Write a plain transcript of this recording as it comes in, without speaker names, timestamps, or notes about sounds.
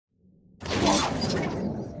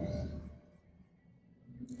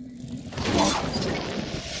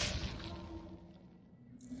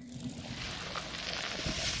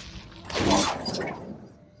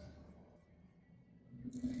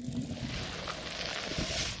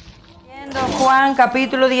Juan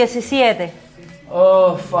capítulo 17.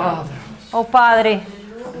 Oh, Father. Oh Padre,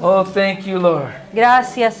 Oh, thank you, Lord.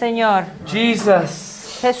 gracias Señor.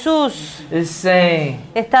 Jesus Jesús is saying,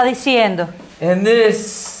 está diciendo, and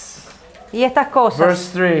this, y estas cosas,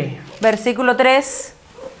 verse 3, versículo 3,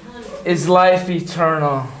 is life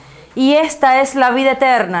eternal, y esta es la vida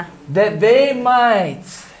eterna, that they might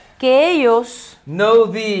que ellos know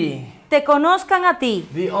thee, te conozcan a ti,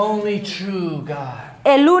 the only true God,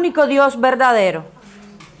 el único Dios verdadero,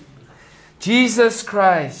 Jesus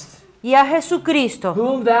Christ, y a Jesucristo,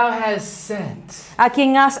 whom thou hast sent. a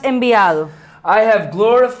quien has enviado. I have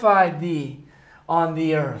glorified thee on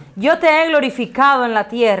the earth. Yo te he glorificado en la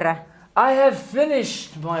tierra, I have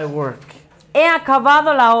finished my work, he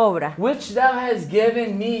acabado la obra which thou hast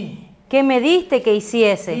given me. que me diste que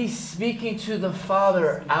hiciese. He's speaking to the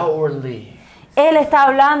Father outwardly. Él está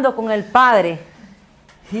hablando con el Padre,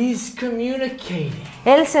 He's communicating.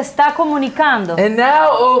 Él se está comunicando. And now,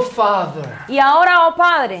 O Father, Y ahora, oh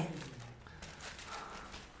Padre,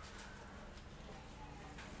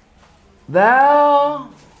 thou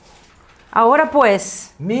ahora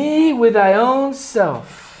pues, me with thy own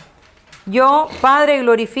self, yo, Padre,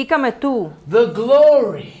 glorifícame tú, the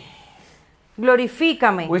glory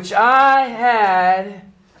glorifícame which I had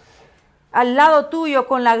al lado tuyo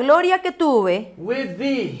con la gloria que tuve with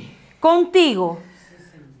thee. contigo,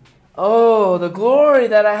 Oh, the glory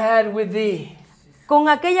that I had with thee con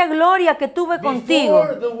aquella gloria que tuve contigo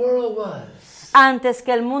before the world was. antes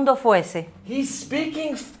que el mundo fuese. He's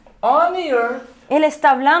speaking on the earth Él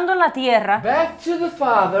está hablando en la tierra back to the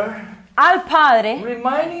Father, al Padre,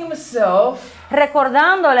 reminding himself,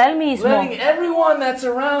 recordándole a él mismo letting everyone that's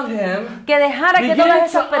around him que dejara que begin todas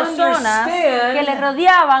esas to personas understand que le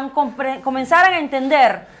rodeaban comenzaran a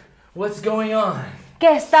entender what's going on.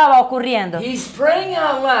 qué estaba ocurriendo. He's praying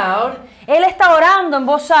out loud, Él está orando en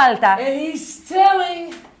voz alta and he's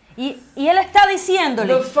telling y él está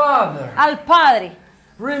diciéndole the Father, al Padre,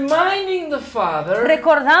 reminding the Father,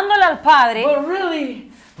 recordándole al Padre, but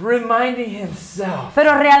really reminding himself.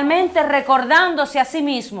 pero realmente recordándose a sí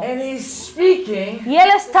mismo. And he's speaking, Y él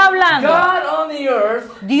está hablando, God on the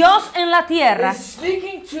earth Dios en la tierra, is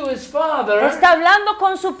speaking to his Father, está hablando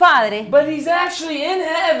con su Padre, but he's actually in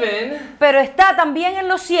heaven pero está también en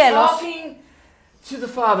los cielos, talking to the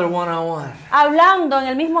Father one-on-one. hablando en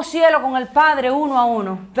el mismo cielo con el Padre uno a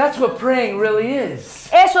uno. That's what praying really is.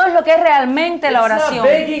 Eso es lo que es realmente la It's not oración.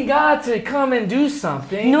 begging God to come and do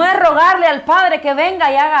something. No es rogarle al Padre que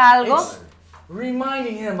venga y haga algo, It's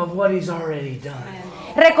reminding him of what he's already done.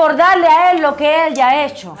 recordarle a Él lo que Él ya ha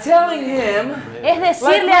hecho. Telling him, Es like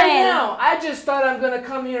decirle right a Él, now, I just thought I'm going to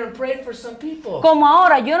come here and pray for some people. como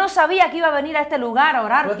ahora, yo no sabía que iba a venir a este lugar a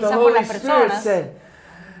orar But the quizás por Holy las Spirit personas, said,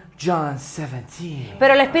 John 17.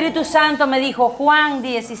 pero el Espíritu Santo me dijo, Juan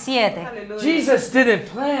 17, Jesus didn't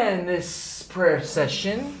plan this prayer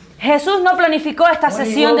session. Jesús no planificó esta When he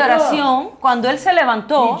sesión de woke up, oración. Cuando Él se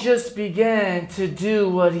levantó, He just began to do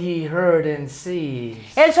what he heard and sees.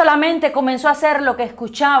 Él solamente comenzó a hacer lo que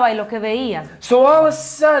escuchaba y lo que veía. So all of a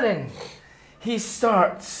sudden, he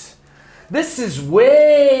starts. This is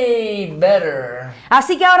way better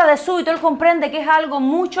Así que ahora de súbito Él comprende que es algo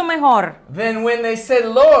mucho mejor than when they said,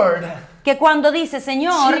 Lord, que cuando dice,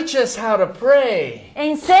 Señor, teach us how to pray.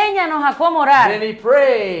 enséñanos a cómo Then orar. he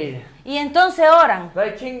prayed, Y entonces oran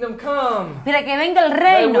Thy kingdom come, para que venga el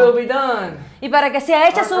Thy will reino be done, y para que sea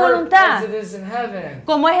hecha on su earth voluntad, as it is in heaven.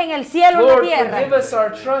 como es en el cielo o en Lord, la tierra. forgive us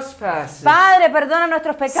our trespasses. Padre, perdona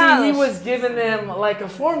nuestros See, he pecados. was giving them like a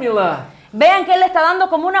formula, Vean que Él le está dando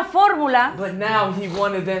como una fórmula, but now he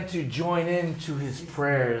wanted them to join into his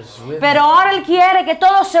prayers with pero him. ahora Él quiere que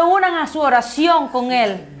todos se unan a su oración con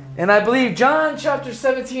Él. And I believe John chapter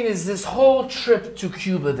 17 is this whole trip to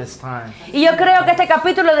Cuba this time. Y yo creo que este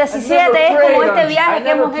capítulo 17 es como este I viaje que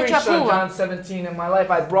never hemos hecho a preached on Cuba. John 17 in my life.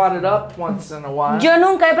 I brought it up once in a while. Yo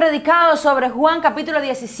nunca he predicado sobre Juan capítulo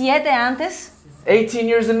 17 antes. 18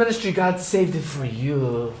 years in ministry, God saved it for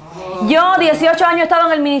you. Yo 18 años he estado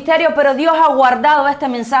en el ministerio, pero Dios ha guardado este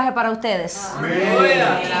mensaje para ustedes.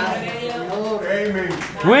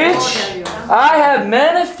 Which I have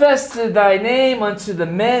manifested thy name unto the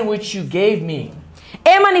men which you gave me.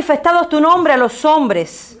 He manifestado tu nombre a los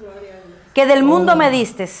hombres que del mundo me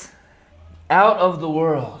distes, Out of the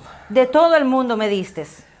world. de todo el mundo me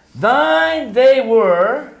distes. Thine they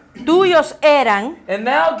were, Tuyos eran and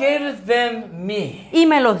thou gavest them me. y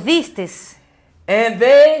me los distes, And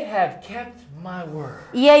they have kept my word.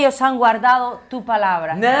 y ellos han guardado tu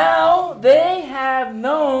palabra. Now they have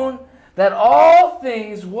known that all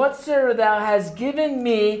things whatsoever thou hast given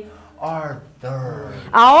me are theirs.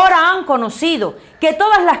 Ahora han conocido que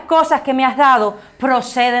todas las cosas que me has dado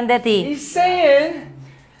proceden de ti. He's saying,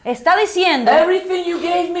 Está diciendo everything you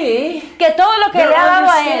gave me, que todo lo que your le ha dado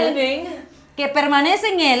a él, understanding, que permanece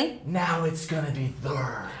en él, now it's going to be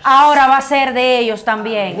theirs. ahora va a ser de ellos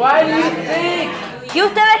también. Why do you think ¿Qué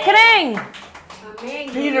ustedes creen?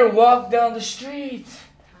 Peter walked down the street?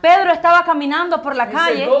 Pedro estaba caminando por la He said,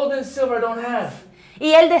 calle gold and silver I don't have.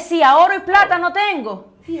 y él decía, oro y plata no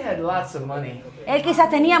tengo. He had lots of money. Él quizás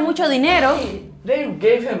tenía mucho dinero. They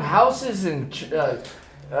gave him houses and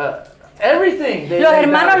everything. Los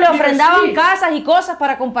hermanos le Peter's ofrendaban feet. casas y cosas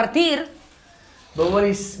para compartir. But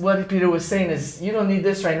what Peter was saying is, you don't need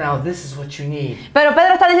this right now. This is what you need. Pero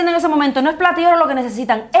Pedro está diciendo en ese momento, no es plata y oro lo que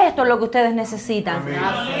necesitan, esto es lo que ustedes necesitan.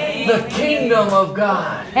 The kingdom of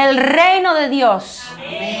God. El reino de Dios,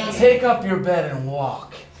 Take up your bed and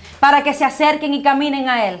walk. para que se acerquen y caminen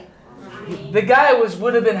a él. The guy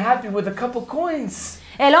would have been happy with a couple coins.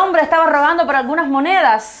 El hombre estaba rogando por algunas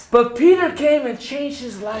monedas, But Peter came and changed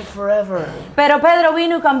his life forever. pero Pedro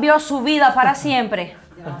vino y cambió su vida para siempre.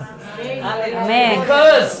 Amén.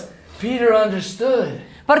 Because Peter understood,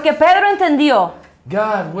 Porque Pedro entendió,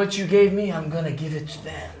 God, what you gave me, I'm going to give it to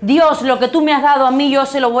them. Dios, lo que tú me has dado a mí, yo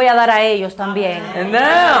se lo voy a dar a ellos también. And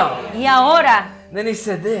now, Y ahora, then he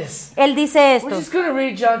said this. él dice We're esto. just going to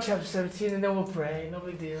read John chapter 17 and then we'll pray. No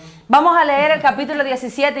big deal. Vamos a leer el capítulo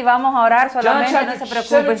 17 y vamos a orar John solamente, no se chapter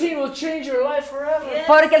preocupen. 17 will change your life forever.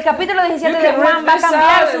 Porque el capítulo 17 de rip Juan va a this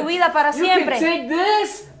cambiar out su and vida para You can siempre. take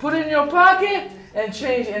this, put it in your pocket, and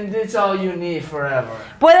change, and it's all you need forever.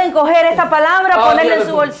 Pueden coger esta palabra, Oh, ponerla en yeah, su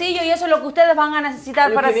look. bolsillo y eso es lo que ustedes van a necesitar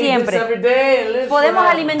You para can eat this siempre. every day and live Podemos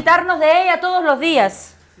forever. alimentarnos de ella todos los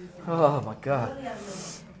días. Oh my God.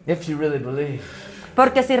 If you really believe.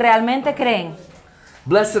 Porque si realmente creen,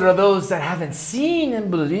 Blessed are those that haven't seen and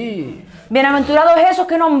believe. bienaventurados esos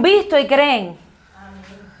que no han visto y creen.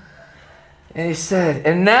 And he said,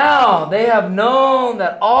 and now they have known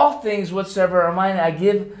that all things whatsoever are mine, I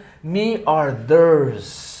give me are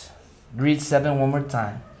theirs. Read 7 one more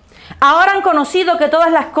time. Ahora han conocido que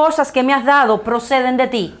todas las cosas que me has dado proceden de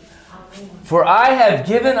ti. For I have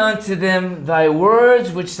given unto them thy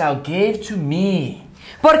words which thou gave to me.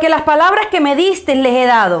 Porque las palabras que me diste les he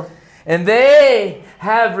dado. And they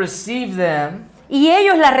have received them. Y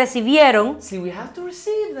ellos las recibieron. See, we have to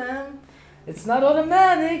receive them. It's not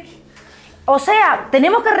automatic. O sea,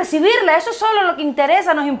 tenemos que recibirla. Eso es solo lo que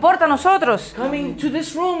interesa, nos importa a nosotros. Coming to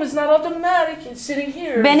this room is not automatic. It's sitting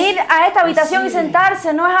here. Venir a esta habitación y Receiving.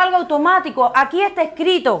 sentarse no es algo automático. Aquí está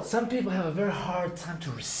escrito. Some people have a very hard time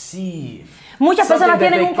to receive. Muchas personas Something that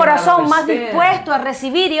tienen they un corazón cannot más understand. dispuesto a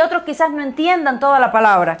recibir y otros quizás no entiendan toda la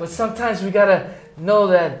palabra. But sometimes we gotta know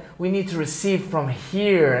that we need to receive from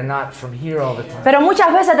here and not from here all the time. Pero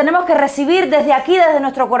muchas veces tenemos que recibir desde aquí, desde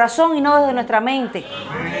nuestro corazón y no desde nuestra mente.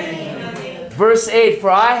 Verse 8,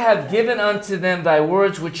 for I have given unto them thy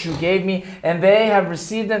words which you gave me, and they have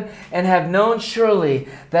received them, and have known surely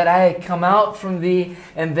that I had come out from thee,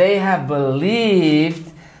 and they have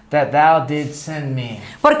believed that thou didst send me.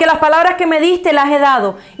 Porque las palabras que me diste las he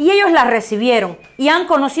dado, y ellos las recibieron, y han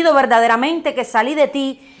conocido verdaderamente que salí de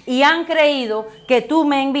ti, y han creído que tú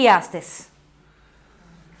me enviaste.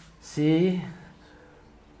 See?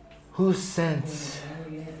 Who sent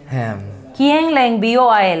him? ¿Quién le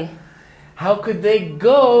envió a él? How could they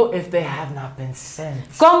go if they have not been sent?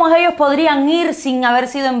 ¿Cómo ellos podrían ir sin haber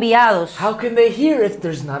sido enviados? How can they hear if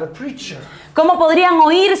there's not a preacher? ¿Cómo podrían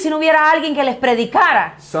oír si no hubiera alguien que les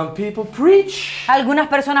predicara? Some people preach, Algunas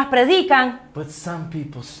personas predican, but some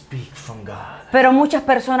people speak from God. pero muchas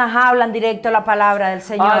personas hablan directo la palabra del I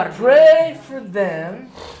Señor. pray for them.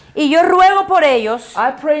 Y yo ruego por ellos,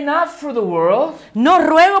 I pray not for the world, no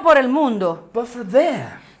ruego por el mundo, but for them,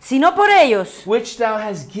 sino por ellos, which thou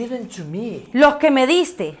hast given to me. los que me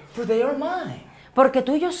diste, For they are mine, porque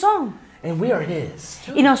tuyos son. and we are his.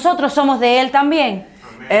 Y nosotros somos de Él también.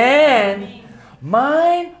 And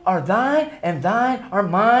mine are thine, and thine are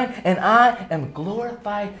mine, and I am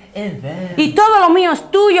glorified in them. Y todo lo mío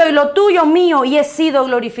es tuyo y lo tuyo mío, y he sido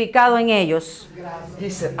glorificado en ellos. He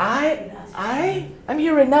said, I'm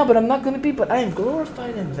here right now, but I'm not going to be, but I am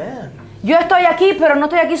glorified in them. Yo estoy aquí, pero no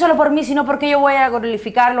estoy aquí solo por mí, sino porque yo voy a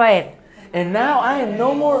glorificarlo a Él. And now I am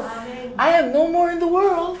no more in the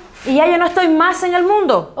world. Y ya yo no estoy más en el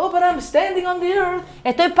mundo. Oh, but I'm standing on the earth.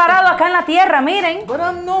 Estoy parado acá en la tierra, miren. But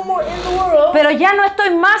I'm no more in the world. Pero ya no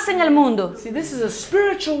estoy más en el mundo. See, this is a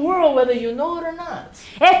spiritual world, whether you know it or not.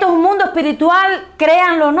 Esto es un mundo espiritual,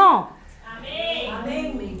 créanlo o no.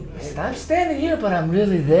 I'm standing here, but I'm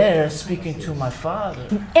really there speaking to my Father.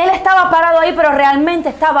 Él estaba parado ahí, pero realmente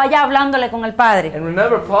estaba allá hablándole con el Padre. And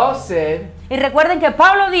remember, Paul said, Y recuerden que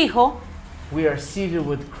Pablo dijo, we are seated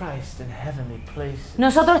with Christ in heavenly places.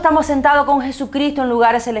 nosotros estamos sentados con Jesucristo en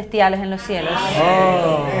lugares celestiales en los cielos.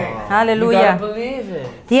 You Aleluya. gotta believe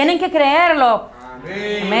it. Tienen que creerlo.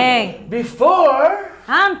 Amén. Before,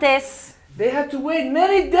 Antes they had to wait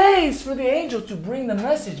many days for the angel to bring the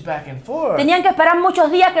message back and forth. tenían que esperar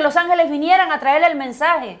muchos días que los ángeles vinieran a traerle el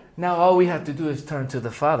mensaje. Now all we have to do is turn to the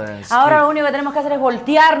Father and Ahora lo speak. único que tenemos que hacer es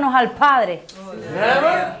voltearnos al Padre.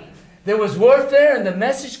 Remember? There was warfare and the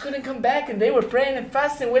message couldn't come back and they were praying and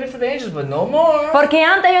fasting waiting for the angels, but no more. Porque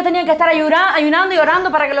antes ellos tenían que estar ayunando y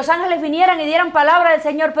orando para que los ángeles vinieran y dieran palabra del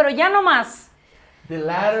Señor, pero ya no más. The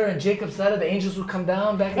ladder and Jacob's ladder, the angels would come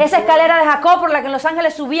down back and Esa forth. escalera de Jacob por la que los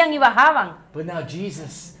ángeles subían y bajaban. But now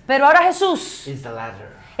Jesus Pero ahora Jesús is the ladder.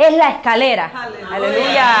 es la escalera.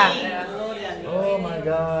 Aleluya. Oh my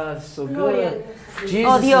God, so good. Jesus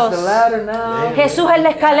Oh, Dios. is the ladder now. Jesús es la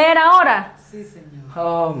escalera ahora.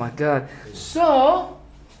 Oh my God. So,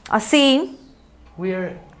 Así, we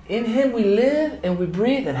are in Him we live and we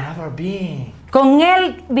breathe and have our being. con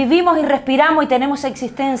Él vivimos y respiramos y tenemos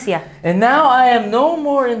existencia. And now I am no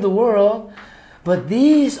more in the world, but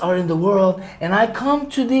these are in the world, and I come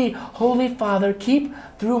to thee, Holy Father, keep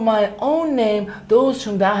through my own name those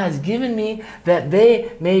whom thou hast given me, that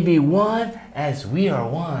they may be one as we are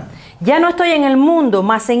one. Ya no estoy en el mundo,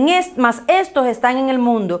 mas estos están en el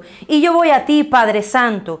mundo. Y yo voy a ti, Padre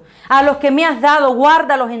Santo. A los que me has dado,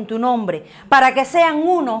 guárdalos en tu nombre, para que sean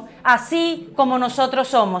uno, así como nosotros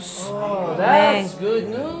somos. Oh, that's good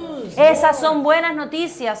news. Esas son buenas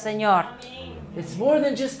noticias, Señor. It's more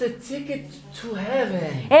than just a ticket to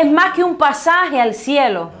heaven. Es más que un pasaje al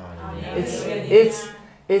cielo.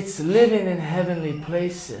 It's living in heavenly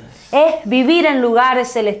places. Es vivir en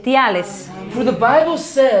lugares celestiales. For the Bible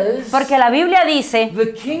says, Porque la Biblia dice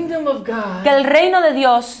the kingdom of que God, el reino de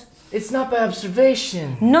Dios it's not by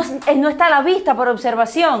observation, no está a la vista por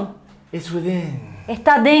observación. it's within.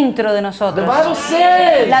 Está dentro de The nosotros. Bible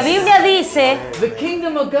says, La Biblia dice the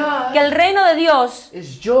kingdom of que God el reino de Dios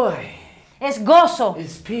is joy, es gozo,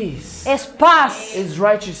 is peace, es paz, is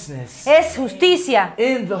righteousness es justicia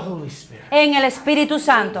in the Holy Spirit. en el Espíritu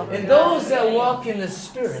Santo. And those that walk in the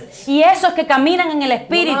Spirit Y esos que caminan en el will not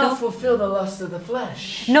Espíritu fulfill the lust of the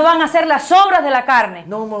flesh. no van a hacer las obras de la carne.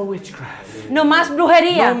 No more witchcraft. No más No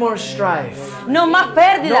brujería, more strife. no más No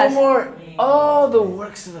pérdidas, more all the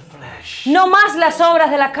works of the flesh. no más las obras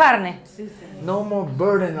de la carne, No more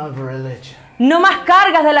burden of religion. no más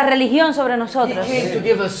cargas de la religión sobre He nosotros. came to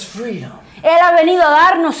give us freedom. Él ha venido a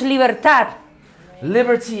darnos libertad,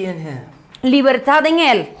 Liberty in Him. libertad en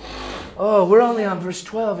Él. Oh, we're only on verse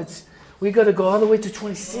 12. We got to go all the way to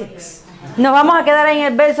 26. Nos vamos a quedar en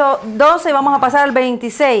el verso 12 y vamos a pasar al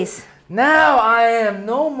 26. Now I am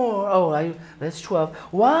no more. That's 12.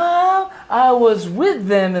 While I was with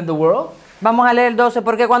them in the world. Vamos a leer el 12,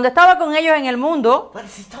 porque cuando estaba con ellos en el mundo, What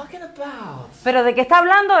is he talking about? ¿pero de qué está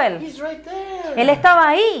hablando él? He's right there. Él estaba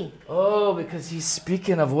ahí, Oh, because he's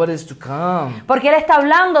speaking of what is to come. porque él está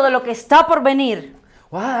hablando de lo que está por venir.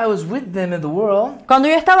 While I was with them in the world, Cuando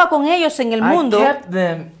yo estaba con ellos en el I mundo, kept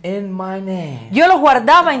them in my name. yo los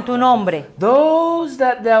guardaba en tu nombre. Those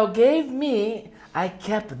that thou gave me, I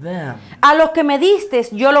kept them. A los que me diste,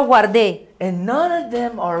 yo los guardé. And none of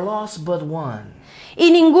them are lost but one. Y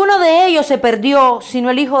ninguno de ellos se perdió, sino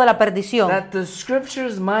el hijo de la perdición, That the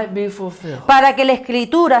scriptures might be fulfilled. para que la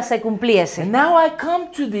escritura se cumpliese. And now I come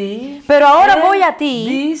to thee. Pero ahora and voy a ti,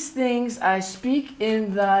 These things I speak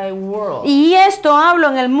in thy world. y esto hablo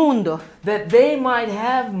en el mundo, That they might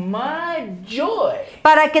have my joy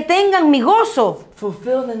para que tengan mi gozo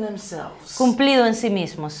fulfilled in themselves. cumplido en sí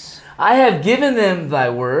mismos. I have given them thy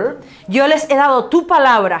word, Yo les he dado tu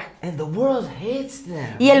palabra, and the world hates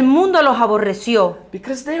them. y el mundo los aborreció,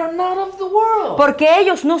 Because they are not of the world. porque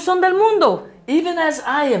ellos no son del mundo, Even as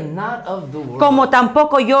I am not of the world. como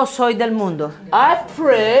tampoco yo soy del mundo. I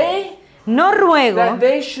pray No ruego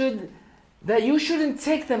that you shouldn't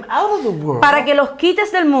take them out of the world, para que los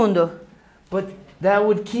quites del mundo, but that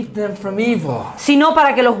would keep them from evil. sino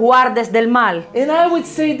para que los guardes del mal. And I would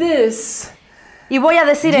say this. Y voy a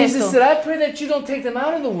decir Jesus esto. said, I pray that you don't take them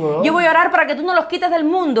out of the world, Yo voy a orar para que tú no los quites del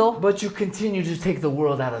mundo, but you continue to take the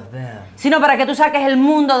world out of them. sino para que tú saques el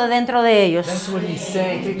mundo de dentro de ellos. That's what he's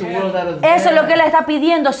saying. Take the world out of them. Eso es lo que él está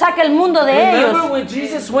pidiendo, saque el mundo de Remember ellos. when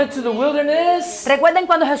Jesus went to the wilderness Recuerden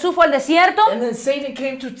cuando Jesús fue al desierto and then Satan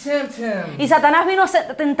came to tempt him. y Satanás vino a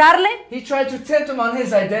tentarle, He tried to tempt him on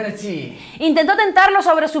his identity. intentó tentarlo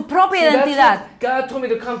sobre su propia See, that's identidad. what God told me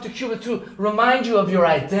to come to Cuba to remind you of your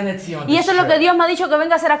identity on Y this eso es lo que trip. Dios me ha dicho que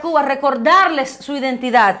venga a hacer a Cuba, recordarles su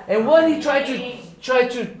identidad. And what he tried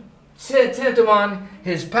to tempt them on,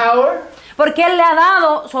 his power, Porque Él le ha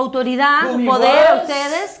dado su autoridad, Who su he poder a was.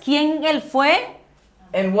 ustedes, quién Él fue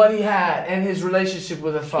and what he had, and his relationship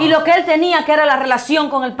with the y lo Father. que Él tenía, que era la relación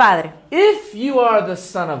con el Padre. If you are the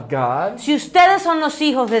Son of God, Si ustedes son los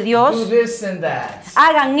hijos de do Dios, this and that.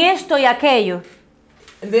 hagan esto y aquello.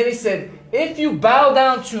 And then he said, if you bow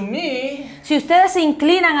down to me, Si ustedes se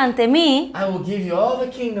inclinan ante mí, I will give you all the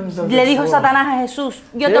kingdoms of le this dijo world. Satanás a Jesús,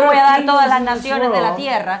 yo te There voy a are dar todas las kingdoms in this naciones de la world.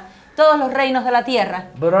 tierra, todos los reinos de la tierra.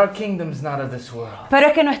 But our kingdom's not of this world. Pero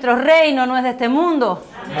es que nuestro reino no es de este mundo.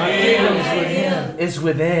 Our kingdom is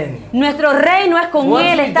within. Nuestro reino es con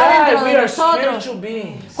Once Él, we está die, dentro we de are nosotros. spiritual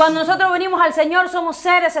beings. Cuando nosotros venimos al Señor somos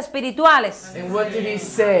seres espirituales. And what did he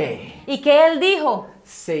say? Y que Él dijo,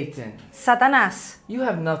 Satan, Satanás, you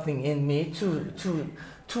have nothing in me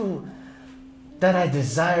that I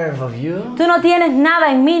desire of you. tú no tienes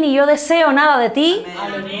nada en mí ni yo deseo nada de ti.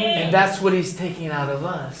 And that's what he's taking out of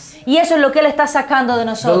us. Y eso es lo que Él está sacando de The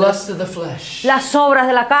nosotros. lust of the flesh. Las obras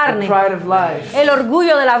de la The carne, pride of life. el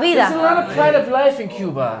orgullo de la There's a vida. lot of pride of life in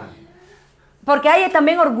Cuba. Porque hay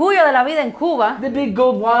también orgullo de la vida en Cuba. The big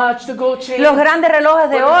gold watch, the gold chain. Los grandes relojes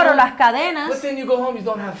de But oro, then- las cadenas. But then you go home, you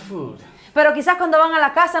don't have food. Pero quizás cuando van a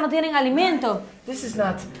la casa no tienen alimento. This is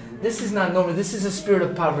not normal. This is a spirit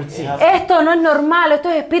of poverty. Esto no es normal, esto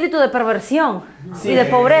es espíritu de perversión y de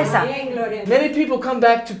pobreza. Many people come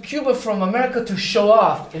back to Cuba from America to show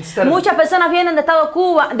off instead of Muchas personas vienen de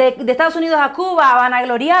Estados Unidos a Cuba a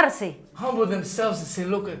vanagloriarse. humble themselves and say,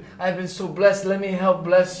 look, I've been so blessed. Let me help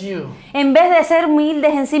bless you. En vez de ser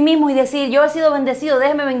humildes en sí mismos y decir, yo he sido bendecido,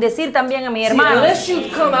 déjeme bendecir también a mi See, hermano. unless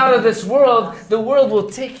you come out of this world, the world will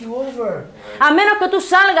take you over. A menos que tú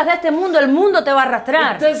salgas de este mundo, el mundo te va a It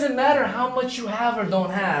arrastrar. doesn't matter how much you have or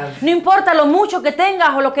don't have. No importa lo mucho que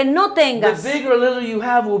tengas o lo que no The tengas. big or little you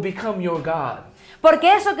have will become your God.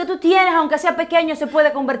 Porque eso que tú tienes, aunque sea pequeño, se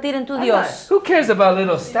puede convertir en tu Dios. Who cares about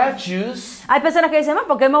little statues? Hay personas que dicen,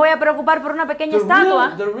 ¿por qué me voy a preocupar por una pequeña The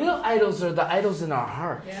estatua? real idols are the idols in our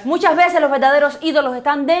heart. Muchas veces los verdaderos ídolos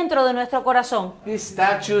están dentro de nuestro corazón. These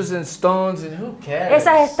statues and stones, and who cares?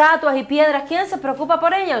 Esas estatuas y piedras, ¿quién se preocupa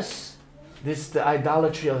por ellos? This is the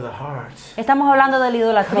idolatry of the heart, Estamos hablando de la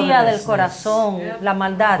idolatría del Covetousness. corazón, la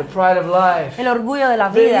maldad, the pride of life, el orgullo de la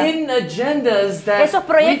the vida. hidden agendas that Esos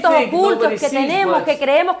proyectos we think ocultos nobody que sees, tenemos, but que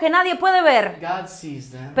creemos que nadie puede ver, God sees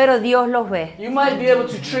them. pero Dios los ve. You might be able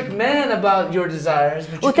to trick men about your desires,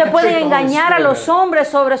 but you Usted can't puede trick the Holy engañar a los Spirit. hombres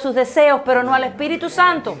sobre sus deseos, pero no al Espíritu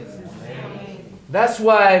Santo. That's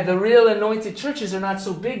why the real anointed churches are not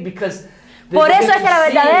so big, because they Por begin eso es que la to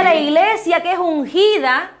verdadera see, iglesia que es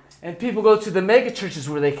ungida, and people go to the mega churches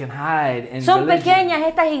where they can hide in son religion, pequeñas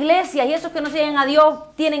estas iglesias y esos que no siguen a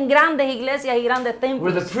Dios tienen grandes iglesias y grandes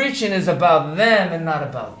where the templos. preaching is about them and not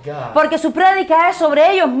about God. Porque su prédica es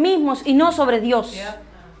sobre ellos mismos y no sobre Dios.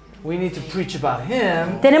 We need to preach about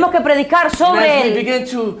Him. Tenemos que predicar And sobre as we Él. begin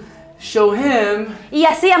to show Him, Y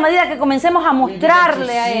así a medida que comencemos a we begin to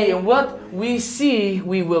mostrarle a see, Él. and what we see,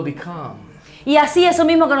 we will become. Y así eso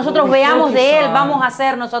mismo que nosotros What we veamos de focus Él, on- vamos a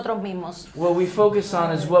ser nosotros mismos. What we focus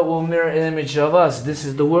on is what will mirror an image of us. This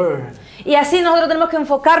is the Word. Y así nosotros tenemos que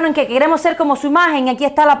enfocarnos en que queremos ser como su imagen. Aquí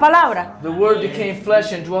está la palabra. The Word became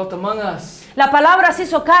flesh and dwelt among us. La palabra se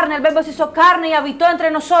hizo carne, el verbo se hizo carne y habitó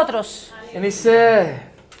entre nosotros. And He said,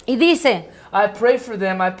 Y dice, I pray for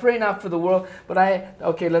them. I pray not for the world, but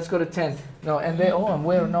okay, let's go to 10. No, and they,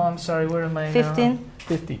 I'm sorry, where am I now? 15.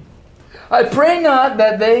 50. I pray not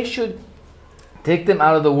that they should take them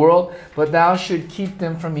out of the world, but thou should keep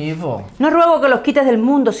them from evil. no ruego que los quites del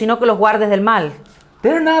mundo, sino que los guardes del mal.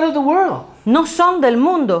 They're not of the world, No son del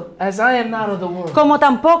mundo, as I am not of the world. como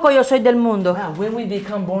tampoco yo soy del mundo. Wow, when we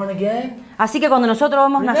become born again, Así que cuando nosotros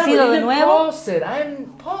hemos remember, nacido de even nuevo, Paul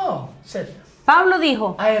said, Pablo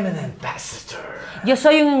dijo, I am an ambassador. yo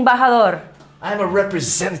soy un embajador, I am a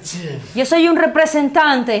representative yo soy un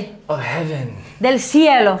representante of heaven. del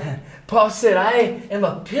cielo. Paul said, I am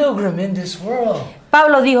a pilgrim in this world.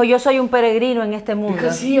 Pablo dijo, yo soy un peregrino en este mundo.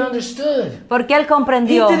 Because he understood. Porque él He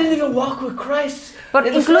comprendió. didn't even walk with Christ Porque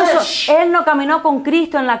in the incluso flesh. él no caminó con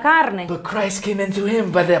Cristo en la carne. But Christ came into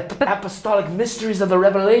him by the apostolic mysteries of the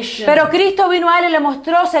revelation. Pero Cristo vino a él y le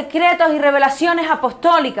mostró secretos y revelaciones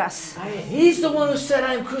apostólicas. He's the one who said,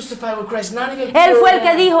 I am crucified with Christ. Not even Él Peter. fue el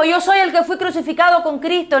que dijo, yo soy el que fui crucificado con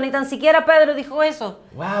Cristo. Ni tan siquiera Pedro dijo eso.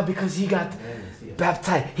 Wow, because he got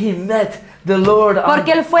baptized. He met the Lord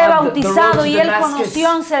Porque él fue on the road bautizado to y él Damascus. conoció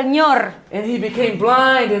al Señor. And he became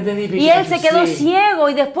blind, and then he Y began él se to quedó see. ciego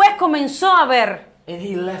y después comenzó a ver. And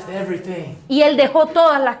he left everything. Y él dejó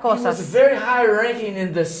todas las He was cosas. very high ranking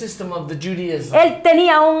in the system of the Judaism. Él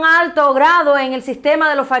tenía un alto grado en el sistema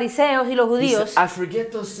de los fariseos y los He said, judíos. I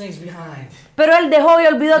forget those things behind. Pero él dejó y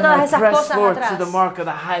olvidó And todas I esas press cosas forward atrás. to the mark of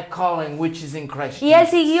the high calling which is in Christ Y él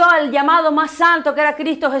Jesus. siguió al llamado más alto que era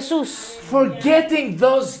Cristo Jesús. Forgetting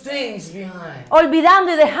those things behind.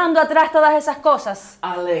 Olvidando y dejando atrás todas esas cosas.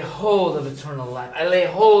 I lay hold of eternal life. I lay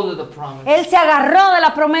hold of the promise. Él se agarró de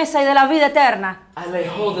la promesa y de la vida eterna. I lay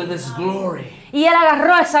hold of this glory. Y él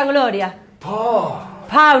agarró esa gloria. Paul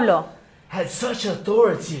Pablo had such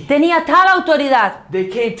authority. tenía tal autoridad. They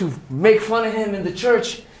came to make fun of him in the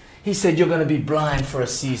church. He said, you're going to be blind for a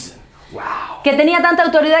season. Wow. Que tenía tanta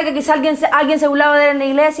autoridad que quizás alguien se burlaba de él en la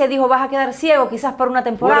iglesia y dijo, vas a quedar ciego quizás por una What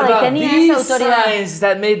temporada. Y about tenía these esa autoridad. signs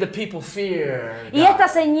that made the people fear Y God?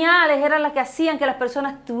 estas señales eran las que hacían que las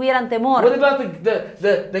personas tuvieran What temor. about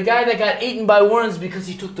the guy that got eaten by worms because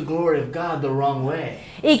he took the glory of God the wrong way?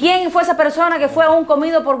 ¿Y quién fue esa persona que fue aún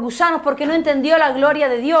comido por gusanos porque no entendió la gloria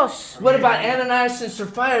de Dios? What about Ananias and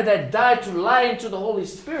Sapphira that died to lie into the Holy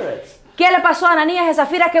Spirit? ¿Qué le pasó a Ananías y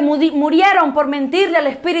Zafira que murieron por mentirle al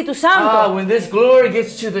Espíritu Santo? When this glory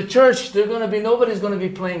gets to the church, nobody's going to be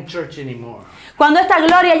playing church anymore. Cuando esta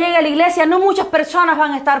gloria llegue a la iglesia, no muchas personas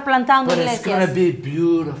van a estar plantando But it's going to iglesias, be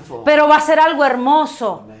beautiful. pero va a ser algo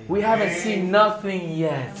hermoso. We haven't seen nothing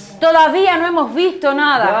yet. Todavía no hemos visto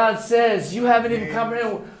nada. God says, you haven't even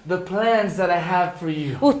comprehended the plans that I have for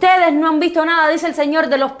you. Ustedes no han visto nada, dice el Señor,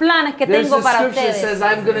 de los planes que There's tengo a para scripture that ustedes. says,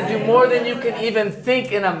 I'm going to do more than you can even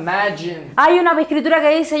think and imagine. Hay una escritura que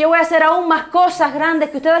dice, yo voy a hacer aún más cosas grandes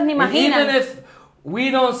que ustedes ni And even imaginan. if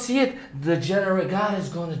we don't see it, God is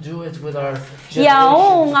going to do it with our Y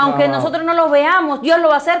aún, generations. aunque nosotros no lo veamos, Dios lo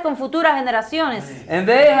va a hacer con futuras generaciones. And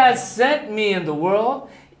they have sent me in the world,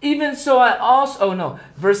 even so I also,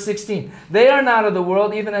 verse 16. They are not of the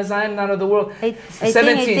world, even as I am not of the world.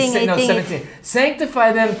 17.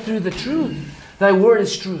 Sanctify them through the truth. Thy word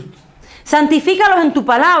is truth. Santifícalos en tu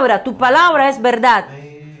palabra es verdad.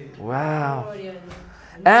 Wow.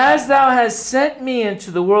 As thou hast sent me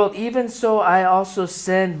into the world, even so I also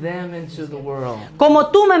send them into the world.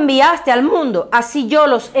 Como tú me enviaste al mundo, así yo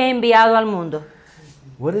los he enviado al mundo.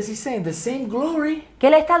 What is he saying? The same glory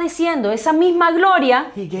 ¿Qué le está diciendo? Esa misma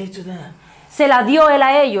gloria he gave to them. se la dio él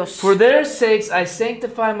a ellos. For their sakes I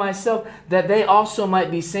sanctify myself, that they also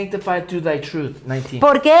might be sanctified through thy truth. 19.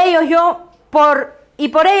 Por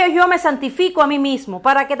ellos yo me santifico a mí mismo,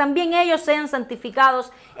 para que también ellos sean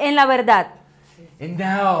santificados en la verdad. And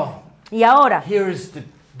now, Y ahora, here is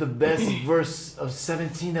the best verse of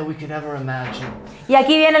 17 that we could ever imagine. y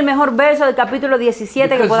aquí viene el mejor verso del capítulo 17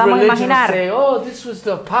 que Because podamos religion imaginar. say, oh, this was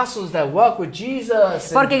the apostles that walked with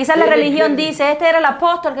Jesus. and Porque quizás la they didn't religión get it. dice, este era el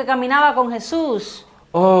apóstol que caminaba con Jesús.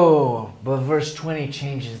 Oh, but verse 20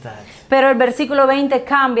 changes that. Pero el versículo 20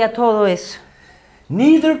 cambia todo eso.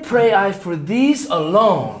 Neither pray I for these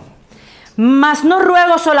alone. Mas no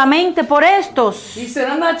ruego solamente por estos. He said,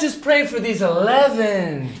 I'm not just praying for these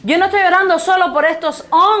 11. Yo no estoy orando solo por estos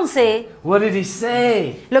 11. What did he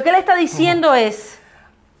say? Lo que él está diciendo es,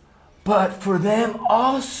 But for them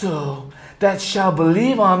also that shall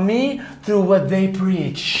believe on me through what they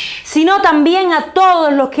preach. sino también a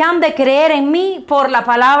todos los que han de creer en mí por la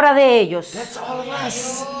palabra de ellos. That's all of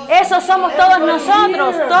us. Esos somos todos Everybody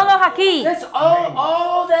nosotros, here. todos aquí. That's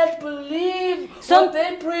all that believe Son- what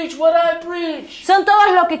they preach, what I preach. Son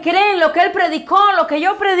todos los que creen lo que él predicó, lo que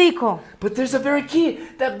yo predico. But there's a very key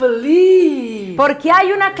that believe. Porque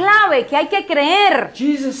hay una clave que hay que creer.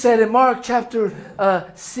 Jesus said in Mark chapter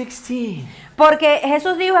 16, Porque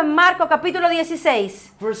Jesús dijo en Marcos capítulo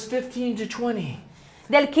 16, verse 15 to 20.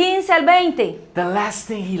 del 15 al 20, The last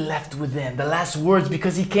thing he left with them, the last words,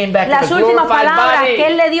 because he came back las in a últimas glorified palabras que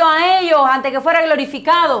él body. le dio a ellos antes que fuera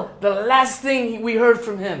glorificado. The last thing we heard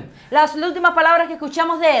from him Las últimas palabras que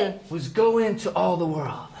escuchamos de él was go into all the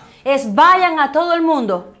world, es vayan a todo el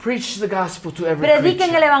mundo, preach the gospel to every prediquen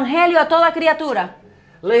el creature, evangelio a toda criatura,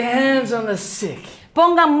 lay hands on the sick,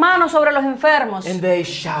 pongan manos sobre los enfermos and they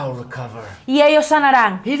shall recover. y ellos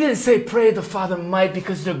sanarán. He didn't say pray the Father might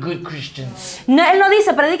because they're good Christians. No, él no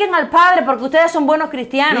dice prediquen al Padre porque ustedes son buenos We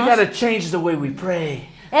cristianos. got to change the way we pray.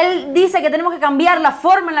 Él dice que tenemos que cambiar la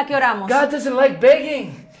forma en la que oramos. God doesn't like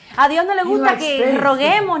begging. A Dios no le gusta likes que faith.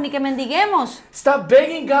 roguemos ni que mendiguemos. Stop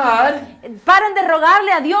begging God Paren de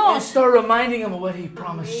rogarle a and Dios start reminding Him of what He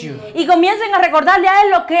promised you. y comiencen a recordarle a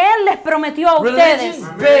Él lo que Él les prometió a ustedes.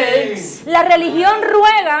 Religion begs. La religión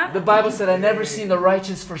ruega, The Bible said, "I've never seen the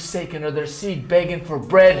righteous forsaken or their seed begging for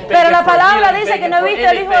bread." pero begging la for palabra healing, dice que begging no he for visto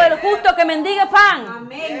al hijo del anything. justo que mendigue pan.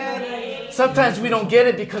 Sometimes we don't get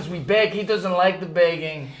it because we beg. He doesn't like the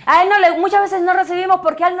begging. A Él muchas veces no recibimos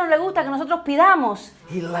porque a Él no le gusta que nosotros pidamos.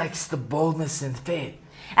 He likes the boldness and faith.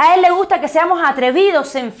 A Él le gusta que seamos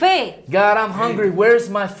atrevidos en fe. God, I'm hungry. Where's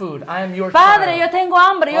my food? I am your Padre, yo child. tengo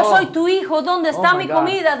hambre, yo Oh. soy tu hijo. ¿Dónde está Oh my mi God.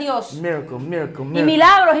 comida, Dios? Miracle, miracle, Y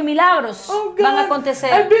miracle. milagros Oh van a God, I've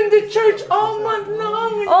acontecer. been to church all month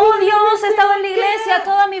long. Oh Dios, he estado en la iglesia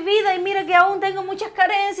toda mi vida y mira que aún tengo muchas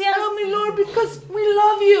carencias. Help me, Lord, because we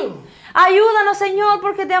love you. Ayúdanos, Señor,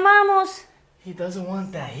 porque te amamos. He doesn't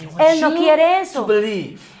want that. He wants Él no you quiere eso. to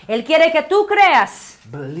believe. Él quiere que tú creas,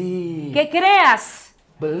 Believe. que creas,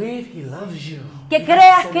 Believe He loves you. que He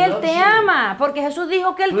creas said que He Él loves te you. ama, porque Jesús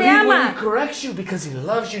dijo que Él te Believe when He ama. corrects you because He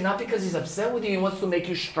loves you, not because He's upset with you. He wants to make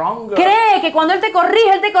you stronger. Cree que cuando Él te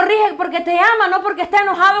corrige porque te ama, no porque está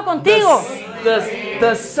enojado contigo.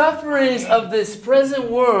 The sufferings of this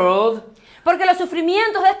present world Porque los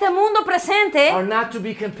sufrimientos de este mundo presente are not to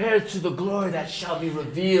be compared to the glory that shall be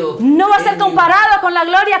revealed. no va a ser in you. comparado con la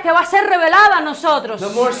gloria que va a ser revelada a nosotros. The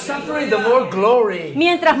more suffering, the more glory.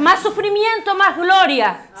 Mientras más sufrimiento, más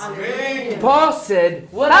gloria. Paul said,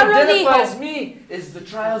 what Pablo identifies dijo, me is the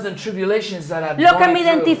trials and tribulations that I've Lo que gone me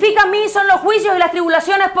through. identifica a mí son los juicios y las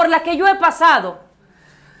tribulaciones por las que yo he pasado.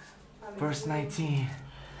 Verse 19.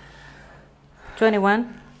 21.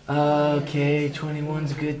 Okay,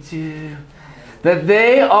 21's good too. That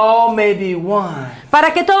they all may be one.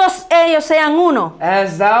 Para que todos ellos sean uno.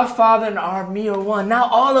 As thou, Father, and are me are one. Now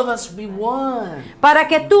all of us be one. Para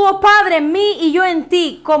que tú, oh Padre, en mí y yo en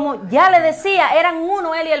ti, como ya le decía, eran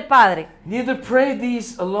uno él y el Padre. Neither pray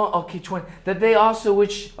these alone. Okay, 20. That they also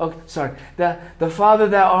which, okay, sorry. The Father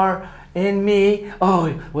that are in me. Oh,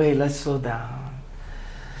 wait, let's slow down.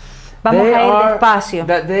 Vamos They a ir are- despacio.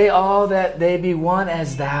 That they all that they be one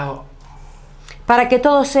as thou. Para que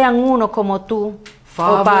todos sean uno como tú,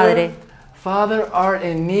 oh Padre. Father art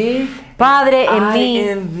in me. Padre en I mí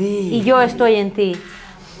in thee. y yo estoy en ti.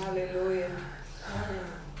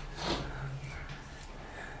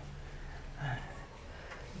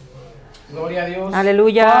 Gloria a Dios. Father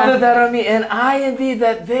Aleluya. that are in me and I in thee,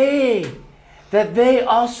 that they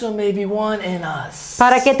also may be one in us.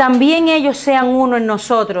 Para que también ellos sean uno en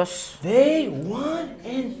nosotros. They one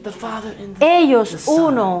in the Father and the Ellos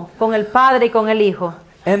Son. uno con el Padre y con el Hijo.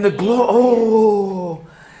 And the glory,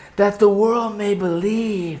 that the world may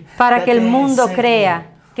believe. Para that que el they have mundo sent crea me.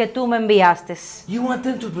 que tú me enviaste. You want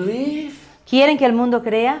them to believe? ¿Quieren que el mundo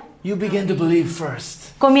crea? You begin to believe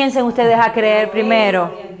first. Comiencen ustedes a creer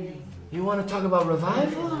primero. You want to talk about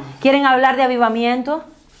revival? ¿Quieren hablar de avivamiento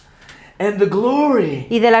And the glory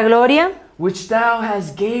y de la gloria which thou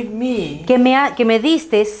hast gave me, que me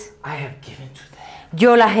distes? I have given to them.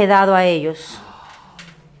 Yo las he dado a ellos.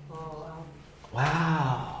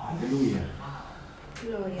 Wow.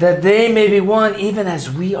 That they may be one even as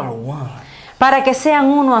we are one. Para que sean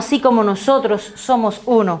uno así como nosotros somos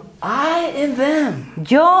uno. I in them,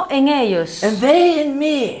 Yo en ellos and they in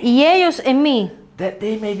me, y ellos en mí. that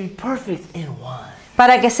they may be perfect in one.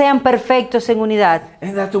 Para que sean perfectos en unidad.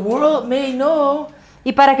 And that the world may know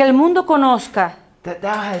Y para que el mundo conozca that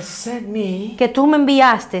thou hast sent me, que tú me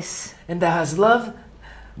enviaste and thou hast loved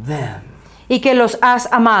them, y que los has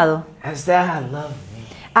amado. as thou hast loved me.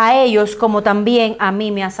 A ellos como también a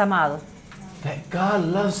mí me has amado. That God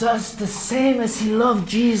loves us the same as He loved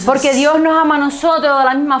Jesus. Porque Dios nos ama a nosotros de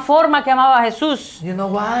la misma forma que amaba a Jesús. You know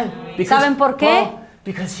why? ¿Saben por qué? Well,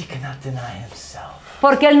 because He cannot deny Himself.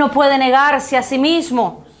 Porque Él no puede negarse a sí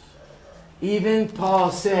mismo. Even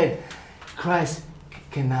Paul said, Christ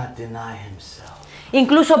cannot deny Himself.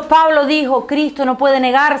 Incluso Pablo dijo, Cristo no puede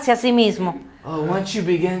negarse a sí mismo. Oh, once you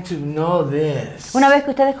begin to know this, Una vez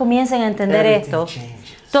que ustedes comiencen a entender everything esto,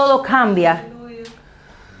 changes. todo cambia.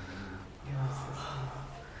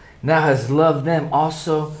 Thou hast loved them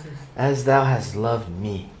also as thou hast loved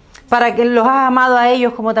me. Para que los has amado a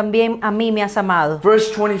ellos como también a mí me has amado.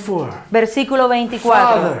 Verse 24. Versículo 24.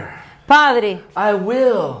 Father, Padre, I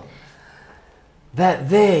will that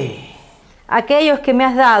they aquellos que me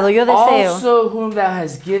has dado, yo deseo. also whom thou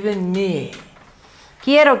hast given me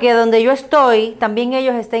Quiero que donde yo estoy, también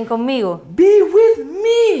ellos estén conmigo. be with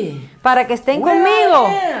me. Para que estén Where conmigo.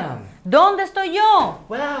 I am. ¿Dónde estoy yo?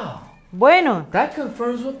 Wow. Bueno, That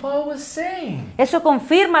confirms what Paul was saying. eso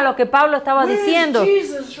confirma lo que Pablo estaba Where is diciendo.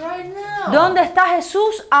 Jesus right now? ¿Dónde está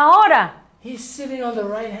Jesús ahora? He's sitting on the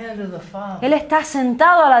right hand of the Father. Él está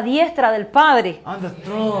sentado a la diestra del Padre, On the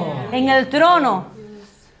throne. en el trono.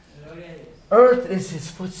 Earth is his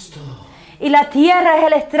footstool. Y la tierra es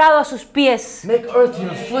el estrado a sus pies. Make earth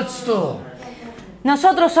your footstool.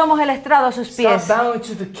 Nosotros somos el estrado a sus Stop pies. bowing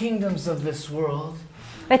to the kingdoms of this world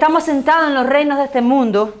Estamos sentados en los reinos de este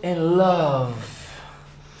mundo and love.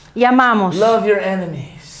 y amamos. Love your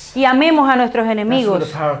enemies. Y amemos a nuestros That's where enemigos.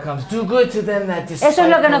 the power comes. Do good to them that Eso es lo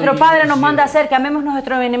que despitefully nuestro Padre nos use manda a you. hacer, que amemos a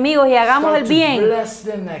nuestros enemigos y hagamos Start el to bien. bless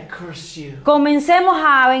them that curse you. Comencemos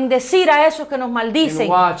a bendecir a esos que nos And maldicen.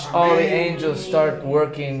 watch all the angels start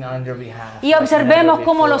working on your behalf. Y like observemos never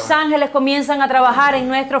cómo before. los ángeles comienzan a trabajar en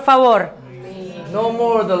nuestro favor. No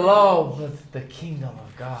more the law, but the kingdom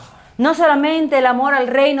of God. No solamente el amor al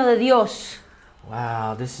reino de Dios.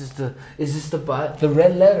 Wow, is this the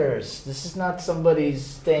red letters? This is not somebody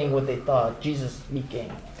saying what they thought. Jesus speaking.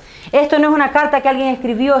 Esto no es una carta que alguien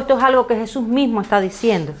escribió, esto es algo que Jesús mismo está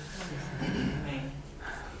diciendo.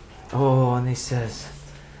 Oh, and he says,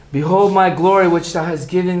 "Behold, my glory which thou hast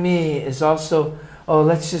given me is also." Oh,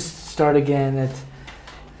 let's just start again. It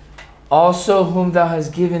also whom thou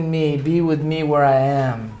hast given me be with me where I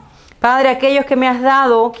am. Padre, aquellos que me has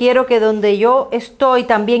dado, quiero que donde yo estoy,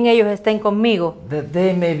 también ellos estén conmigo, That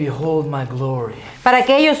they may behold my glory, para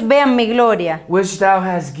que ellos vean mi gloria, which thou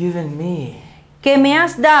hast given me. que me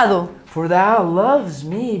has dado, For thou loves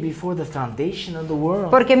me before the foundation of the world.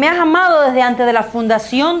 porque me has amado desde antes de la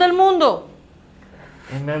fundación del mundo.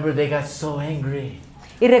 And remember, they got so angry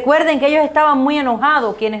Y recuerden que ellos estaban muy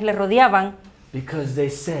enojados, quienes les rodeaban, because they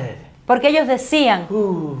said, porque ellos decían,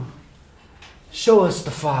 "Who? Show us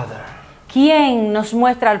the Father." ¿quién nos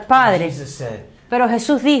muestra al And Padre? Jesus said, Pero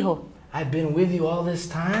Jesús dijo, "I've been with you all this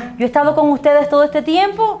time, yo he estado con ustedes todo este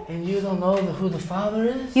tiempo and you don't know who the Father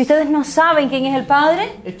is? y ustedes no saben quién es el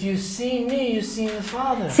Padre. If you've seen me, you've seen the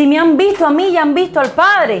Father." Si me han visto a mí, ya han visto al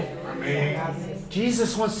Padre.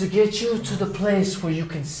 Jesus wants to get you to the place where you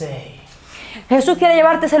can say, Jesús quiere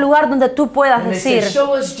llevarte a ese lugar donde tú puedas and they say, decir,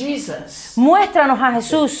 "Show us Jesus. muéstranos a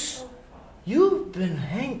Jesús. You've been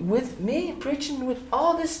with me, preaching with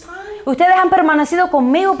all this time. Ustedes han permanecido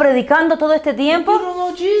conmigo predicando todo este You tiempo. don't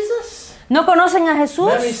know Jesus." ¿No conocen a Jesús?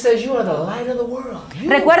 Remember, he says, "You are the light of the world." You,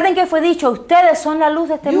 Recuerden que fue dicho, ustedes son la luz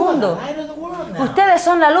de este you are the mundo. light of the world now. Ustedes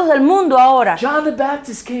son la luz del mundo ahora. John the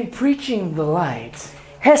Baptist came preaching the light,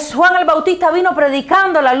 Juan el Bautista vino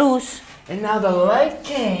predicando la luz, and now the light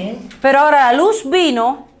came pero ahora la luz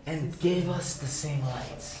vino and gave us the same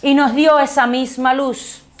light, y nos dio esa misma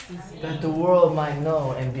luz that the world might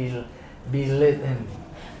know and be lit in.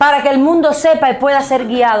 para que el mundo sepa y pueda ser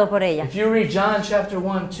guiado por ella. If you read John chapter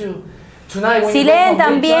 1, 2, tonight when Si you go leen home, read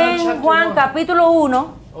John también chapter Juan 1. capítulo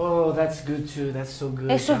 1, Oh, that's good too. That's so good.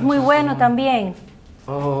 eso es John muy chapter bueno 1. también.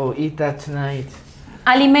 Oh, eat that tonight.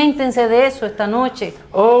 Aliméntense de eso esta noche.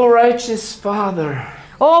 Oh, righteous Father,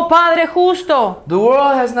 Oh Padre justo, the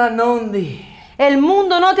world has not known thee, el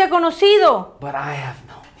mundo no te ha conocido, but I have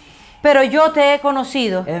known. pero yo te he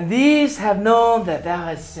conocido. And these have known that thou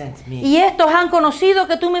hast sent me. Y estos han conocido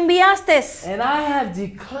que tú me enviaste. And I have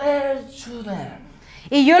declared to them.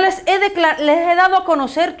 Y yo les he dado a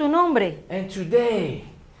conocer tu nombre. And today,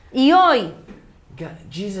 Y hoy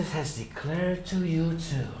Jesus has declared to you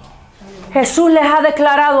too. Jesús les ha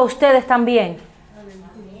declarado a ustedes también.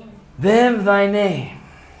 Them thy name,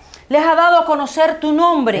 Les ha dado a conocer tu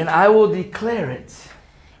nombre. and I will declare it,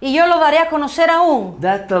 Y yo lo daré a conocer aún.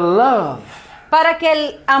 that the love Para que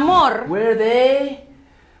el amor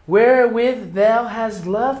wherewith thou hast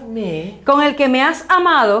loved me con el que me has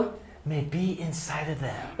amado may be inside of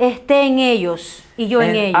them. esté en ellos. Y yo en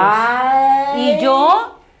And ellos. I Y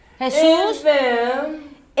yo, in Jesús, them,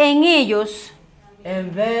 en ellos.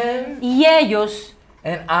 and them, Y ellos.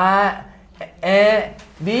 and I, and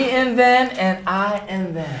be in them, and I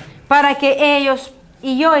in them. Para que ellos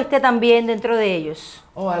y yo esté también dentro de ellos.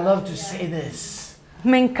 Oh, I love to say this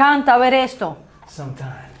Me encanta ver esto.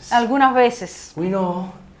 sometimes. Algunas veces. We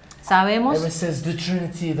know, Sabemos. it says the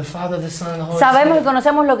Trinity, the Father, the Son, and the Holy Sabemos y Spirit.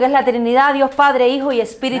 conocemos lo que es la Trinidad, Dios Padre, Hijo y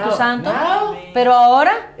Espíritu Now- Santo. now Pero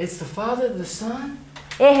ahora it's the Father, the Son.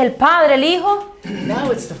 es el Padre, el Hijo.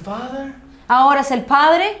 Now it's the Father, Ahora es el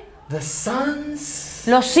Padre, the Sons,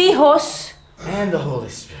 los hijos and the Holy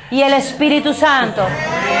Spirit. y el Espíritu Santo.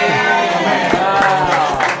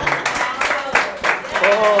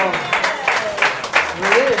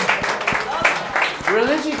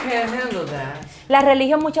 Religion can't handle that, La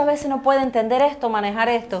religión muchas veces no puede entender esto, manejar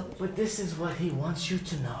esto. but this is what He wants you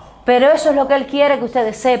to know. Pero eso es lo que Él quiere que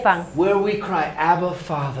ustedes sepan. Where we cry, Abba,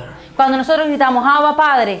 Father. Cuando nosotros gritamos, Abba,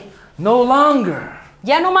 Padre, No longer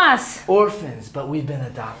Ya no más. orphans, but we've been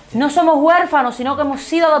adopted. No somos huérfanos, sino que hemos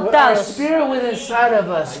sido Our adoptados. spirit within inside of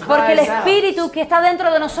us Porque el cries out, Espíritu que está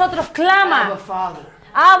dentro de nosotros Abba, clama, Father.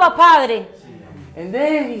 Abba, Padre. And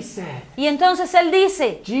then he said, Y entonces Él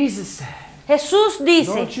dice, Jesus said, Jesús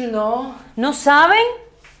dice, don't you know ¿no saben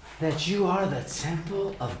that you are the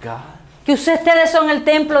temple of God? que ustedes son el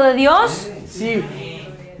templo de Dios? See,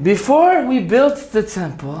 before we built the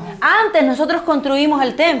temple, Antes nosotros construimos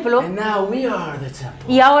el templo and now we are the temple.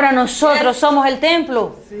 y ahora nosotros somos el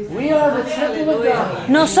templo. We are the temple of God.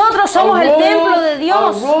 Nosotros somos el templo de A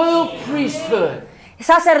Dios. royal priesthood,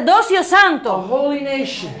 Sacerdocio a santo, holy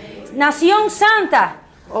nation. nación santa.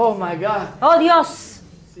 Oh my God. Oh Dios,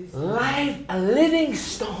 Living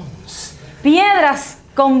stones. piedras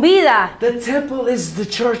con vida. The temple is the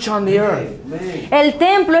church on the earth. El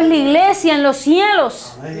templo es la iglesia en los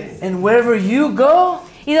cielos. And wherever you go,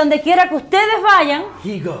 Y donde quiera que ustedes vayan,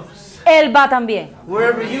 he goes. Él va también.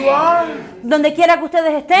 Wherever you are, Donde quiera que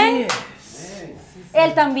ustedes he estén, is.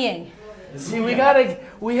 Él también. See,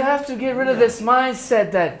 we have to get rid of this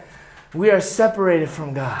mindset that we are separated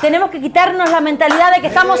from God. Tenemos que quitarnos la mentalidad de que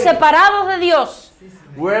estamos separados de Dios.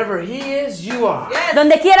 Wherever he is, you are.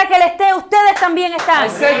 Donde quiera que Él esté, ustedes también están.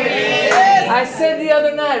 I said the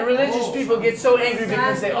other night, religious people get so angry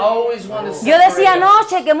because they always want to Yo decía separate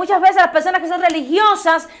us. anoche que muchas veces las personas que son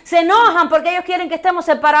religiosas se enojan porque ellos quieren que estemos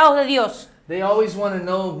separados de Dios. They always want to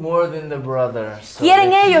know more than the brother. So Quieren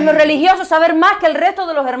they- ellos, los religiosos, saber más que el resto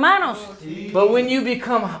de los hermanos. But when you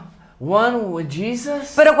become one with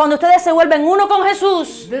Jesus, Pero cuando ustedes se vuelven uno con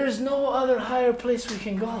Jesús, there's no other higher place we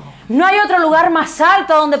can go. no hay otro lugar más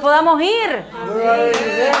alto donde podamos ir. We're already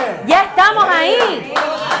there. Ya estamos ahí.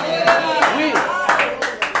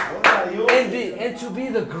 And to be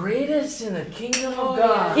the greatest in the kingdom of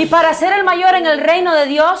God Y para ser el mayor en el reino de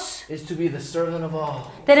Dios, is to be the servant of all.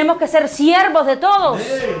 tenemos que ser siervos de todos.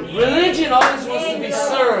 Religion always wants to be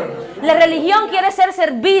served. La religión quiere ser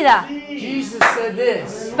servida. Jesus said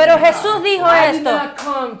this. Pero Jesús dijo I did esto: not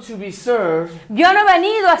come to be served, yo no he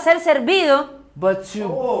venido a ser servido, but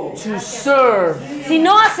to serve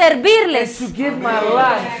sino a and servirles to give my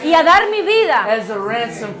life y a dar mi vida as a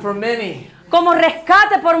ransom for many. como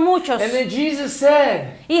rescate por muchos. And then Jesus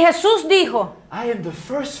said, Y Jesús dijo: I am the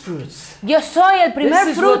first fruits. yo soy el primer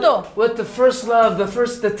This is fruto. what the first love,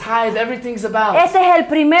 the tithe, everything's about. Este es el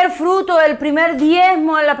primer fruto, el primer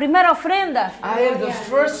diezmo, la primera ofrenda. I am the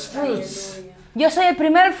first fruits Yo soy el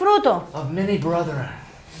primer fruto of many brethren.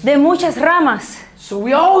 de muchas ramas. So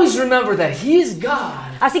we always remember that He is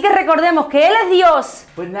God, Así que recordemos que Él es Dios,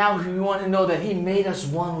 but now we want to know that He made us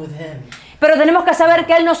one with Him. pero tenemos que saber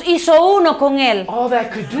que Él nos hizo uno con Él. All that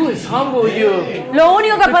could do is humble you. Lo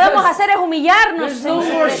único que podemos hacer es humillarnos There's en no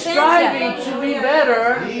su more presencia. striving to be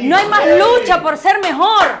better. No hay más lucha por ser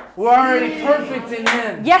mejor. We're already perfect in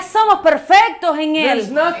Him. Ya somos perfectos en There's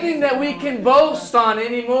Él. nothing that we can boast on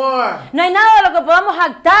anymore. No hay nada de lo que podamos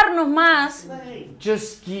jactarnos más,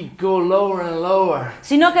 Just go lower and lower.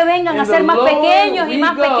 sino que vengan a And ser the más lower pequeños y we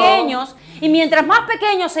más go, pequeños. Y mientras más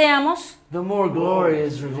pequeños seamos, The more glory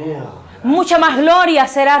is revealed. mucha más gloria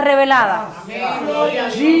será revelada.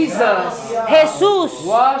 Jesus Jesús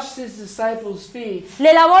washed His disciples' feet.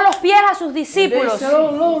 le lavó los pies a sus They discípulos. said,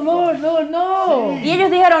 oh, no, Lord, no. Y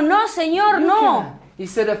ellos dijeron: no, Señor, no. He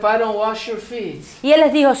said, if I don't wash your feet, Y Él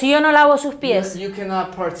les dijo: si yo no lavo sus pies, you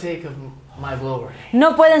cannot partake of my glory.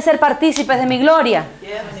 no pueden ser partícipes de mi gloria.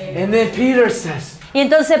 And then Peter says, Y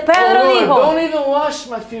entonces oh, Pedro Lord, dijo: don't even wash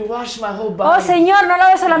my feet, wash my whole oh body. Señor, no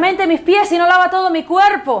lave solamente mis pies, sino lava todo mi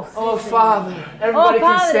cuerpo. Oh, Father, everybody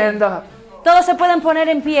can Padre. stand up. Todos se pueden poner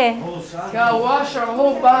en pie. God, wash our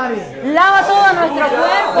whole body. Lava todo nuestro The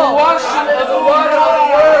cuerpo. washing of the water of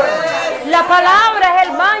the word. La palabra es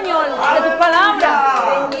el baño de tu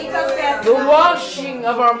palabra. The washing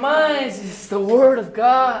of our minds is the word of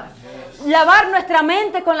God. Lavar nuestra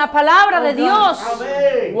mente con la palabra de Dios.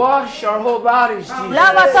 Wash our whole bodies, Jesus.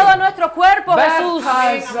 Lava todo nuestro cuerpo, Jesús.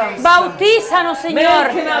 Baptize us. Bautízanos, Man Señor.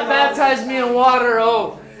 cannot baptize me in water.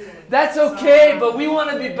 Oh, that's okay, but we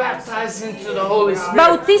want to be baptized into the Holy Spirit.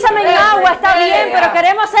 Bautízame en agua, está bien, pero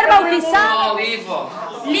queremos ser bautizados. All evil.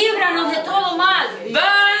 Líbranos de todo mal,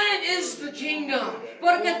 Thine is the kingdom.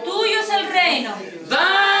 porque tuyo es el reino,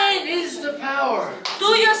 Thine is the power.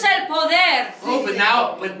 tuyo es el poder.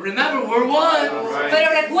 Oh, but remember, we're one. Pero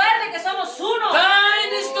recuerde que somos uno.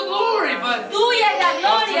 Thine is the glory, but Tuya es la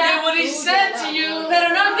don't forget gloria. what He said to you. Pero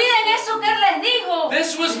no olviden eso que Él les dijo.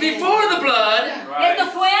 This was before the blood. Esto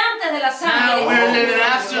fue antes de la Now we're sangre. living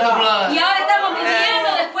after the Y blood. ahora estamos viviendo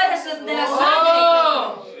después de la sangre.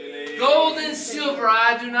 Oh, gold and silver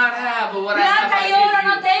I do not have, but what I have Plata I y oro give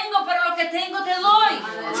no you. tengo, pero lo que tengo te doy.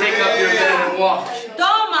 Take up your bed and walk.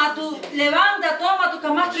 Levanta, toma tu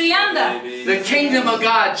camastro y anda. The kingdom of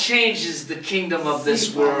God changes the kingdom of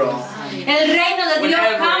this world. El reino de Dios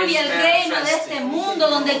Whenever cambia it's el reino de manifested. este mundo,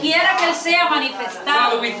 donde quiera que Él sea Father,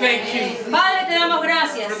 manifestado. we thank you Padre, te damos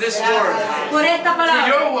gracias for this word, por esta for palabra,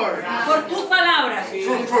 your word, por tus palabras,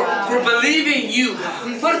 for believing you.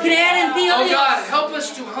 por creer en ti, oh Oh Dios. God, help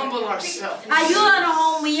us to humble ourselves. Ayúdanos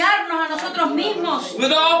a humillarnos a nosotros mismos,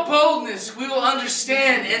 With all boldness, we will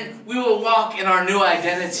understand and we will walk in our new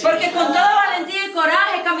identity. porque con toda valentía y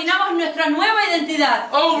coraje caminamos en nuestra nueva identidad.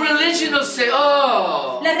 Oh, religion will say,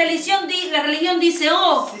 oh, La religión dice,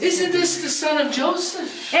 oh, isn't this the son of Joseph?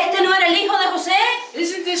 ¿este no era el hijo de José?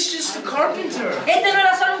 Isn't this just a carpenter? ¿Este no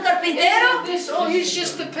era solo un carpintero? Oh, he's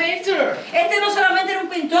just a painter. ¿Este no solamente era un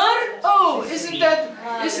pintor? Oh, isn't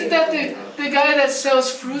that the guy that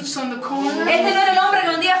sells fruits on the corner? ¿Este no era el hombre que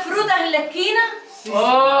vendía frutas en la esquina?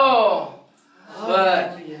 Oh,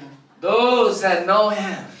 but those that know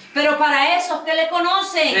him, Pero para esos que le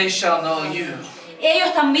conocen, they shall know you.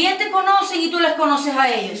 ellos también te conocen y tú les conoces a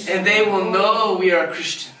ellos. And they will know we are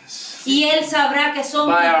Christians Y Él sabrá que son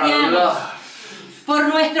by our cristianos love, por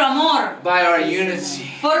nuestro amor, by our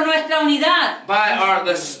unity, por nuestra unidad, by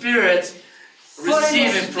the Spirit por el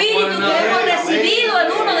receiving from one Espíritu que hemos another. recibido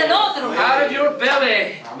el uno del otro. Out of your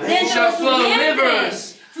belly Dentro shall de su flow vientre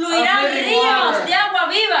rivers fluirán of living ríos water. de agua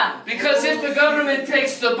viva. Because if the government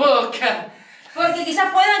takes the book, Porque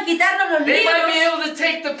quizás puedan quitarnos los they might be libros, able to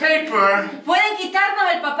take the paper, pueden quitarnos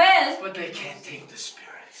el papel, but they can't take the Spirit.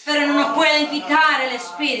 pero no nos pueden quitar el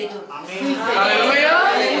Espíritu. Hallelujah.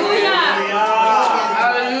 Aleluya.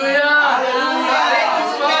 Hallelujah.